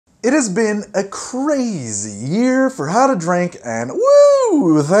It has been a crazy year for How to Drink, and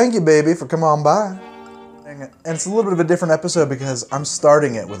woo! Thank you, baby, for coming on by. And it's a little bit of a different episode because I'm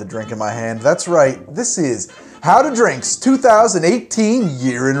starting it with a drink in my hand. That's right, this is How to Drink's 2018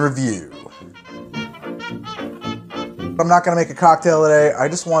 Year in Review. I'm not going to make a cocktail today. I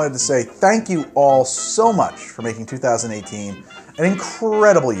just wanted to say thank you all so much for making 2018 an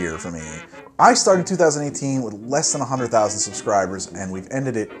incredible year for me. I started 2018 with less than 100,000 subscribers, and we've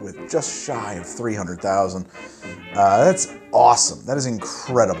ended it with just shy of 300,000. That's awesome. That is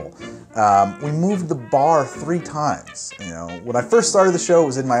incredible. We moved the bar 3 times. You know, when I first started the show, it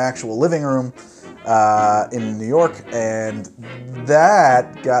was in my actual living room in New York, and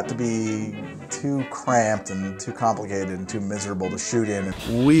that got to be too cramped and too complicated and too miserable to shoot in.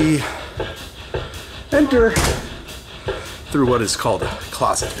 We enter through what is called a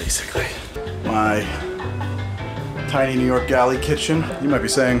closet, basically. My tiny New York galley kitchen. You might be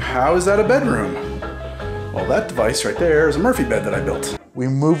saying, how is that a bedroom? Well, that device right there is a Murphy bed that I built. We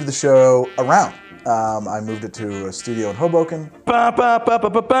moved the show around. I moved it to a studio in Hoboken. A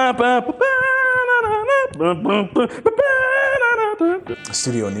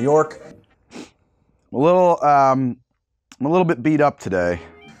studio in New York. I'm a little bit beat up today.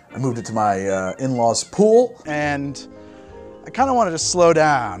 I moved it to my in-laws' pool, and I kind of wanted to slow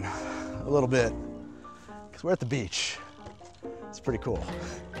down a little bit because we're at the beach. It's pretty cool.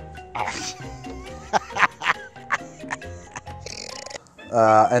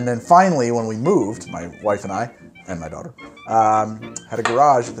 And then finally, when we moved, my wife and I, and my daughter, had a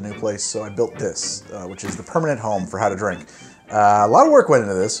garage at the new place, so I built this, which is the permanent home for How to Drink. A lot of work went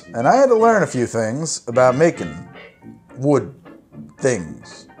into this, and I had to learn a few things about making wood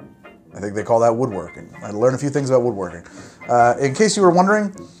things. I think they call that woodworking. I had to learn a few things about woodworking. In case you were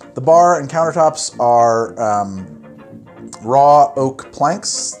wondering, the bar and countertops are raw oak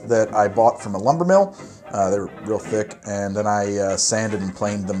planks that I bought from a lumber mill. They're real thick, and then I sanded and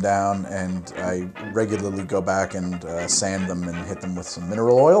planed them down, and I regularly go back and sand them and hit them with some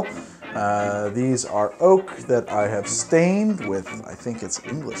mineral oil. These are oak that I have stained with, I think it's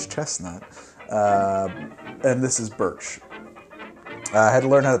English chestnut, and this is birch. I had to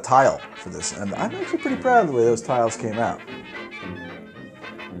learn how to tile for this, and I'm actually pretty proud of the way those tiles came out.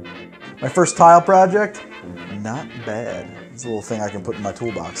 My first tile project, not bad. It's a little thing I can put in my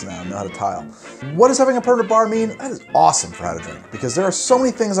toolbox now. I know how to tile. What does having a permanent bar mean? That is awesome for How to Drink, because there are so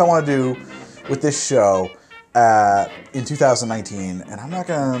many things I want to do with this show in 2019, and I'm not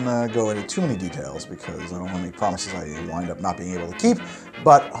going to go into too many details because I don't want any promises I wind up not being able to keep,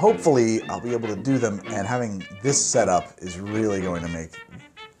 but hopefully I'll be able to do them, and having this setup is really going to make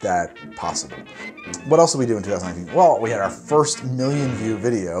that possible. What else did we do in 2019? Well, we had our first million-view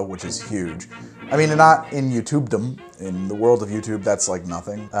video, which is huge. I mean, not in YouTubedom. In the world of YouTube, that's like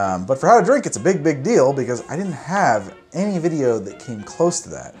nothing. But for How to Drink, it's a big, big deal because I didn't have any video that came close to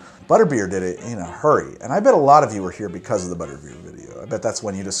that. Butterbeer did it in a hurry, and I bet a lot of you were here because of the Butterbeer video. I bet that's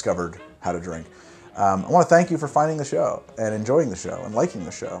when you discovered How to Drink. I want to thank you for finding the show and enjoying the show and liking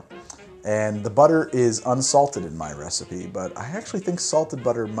the show. And the butter is unsalted in my recipe, but I actually think salted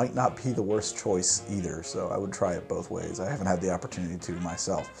butter might not be the worst choice either, so I would try it both ways. I haven't had the opportunity to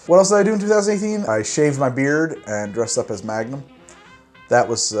myself. What else did I do in 2018? I shaved my beard and dressed up as Magnum. That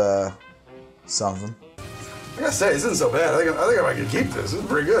was something. I gotta say, this isn't so bad. I think I can keep this. This is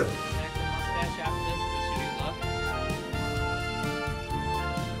pretty good.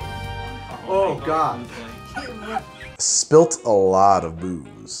 Oh, God. Spilt a lot of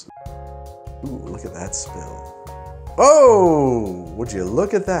booze. Ooh, look at that spill. Oh, would you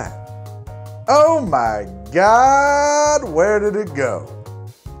look at that? Oh my God, where did it go?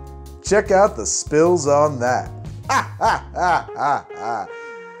 Check out the spills on that. Ha, ha, ha, ha, ha.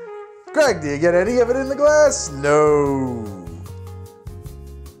 Greg, do you get any of it in the glass? No.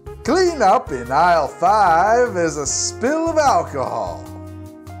 Clean up in aisle 5 is a spill of alcohol.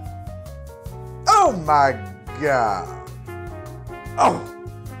 Oh my God. Oh.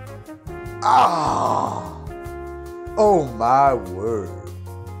 Ah. Oh my word.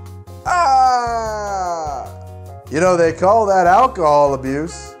 Ah. You know, they call that alcohol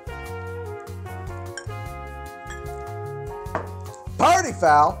abuse. Party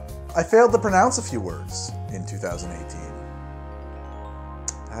foul. I failed to pronounce a few words in 2018.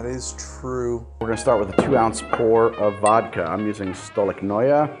 That is true. We're gonna start with a 2-ounce pour of vodka. I'm using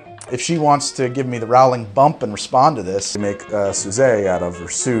Stolichnaya. If she wants to give me the rowling bump and respond to this, make Suze out of her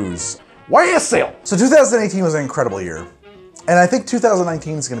Suze. Whistle! So 2018 was an incredible year. And I think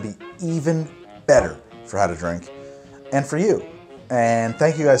 2019 is gonna be even better for How to Drink and for you. And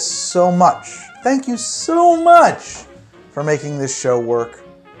thank you guys so much. Thank you so much for making this show work.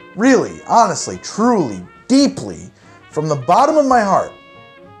 really, honestly, truly, deeply, from the bottom of my heart,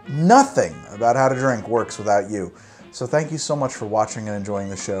 nothing about How to Drink works without you. So thank you so much for watching and enjoying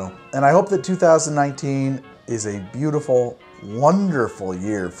the show. And I hope that 2019 is a beautiful, wonderful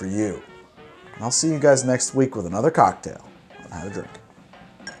year for you. And I'll see you guys next week with another cocktail on How to Drink.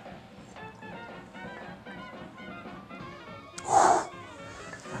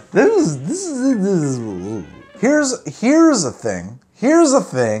 Here's a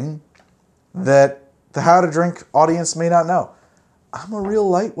thing that the How to Drink audience may not know. I'm a real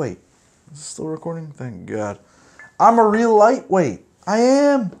lightweight. Is this still recording? Thank God. I'm a real lightweight. I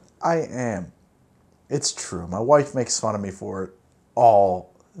am. It's true. My wife makes fun of me for it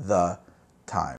all the time.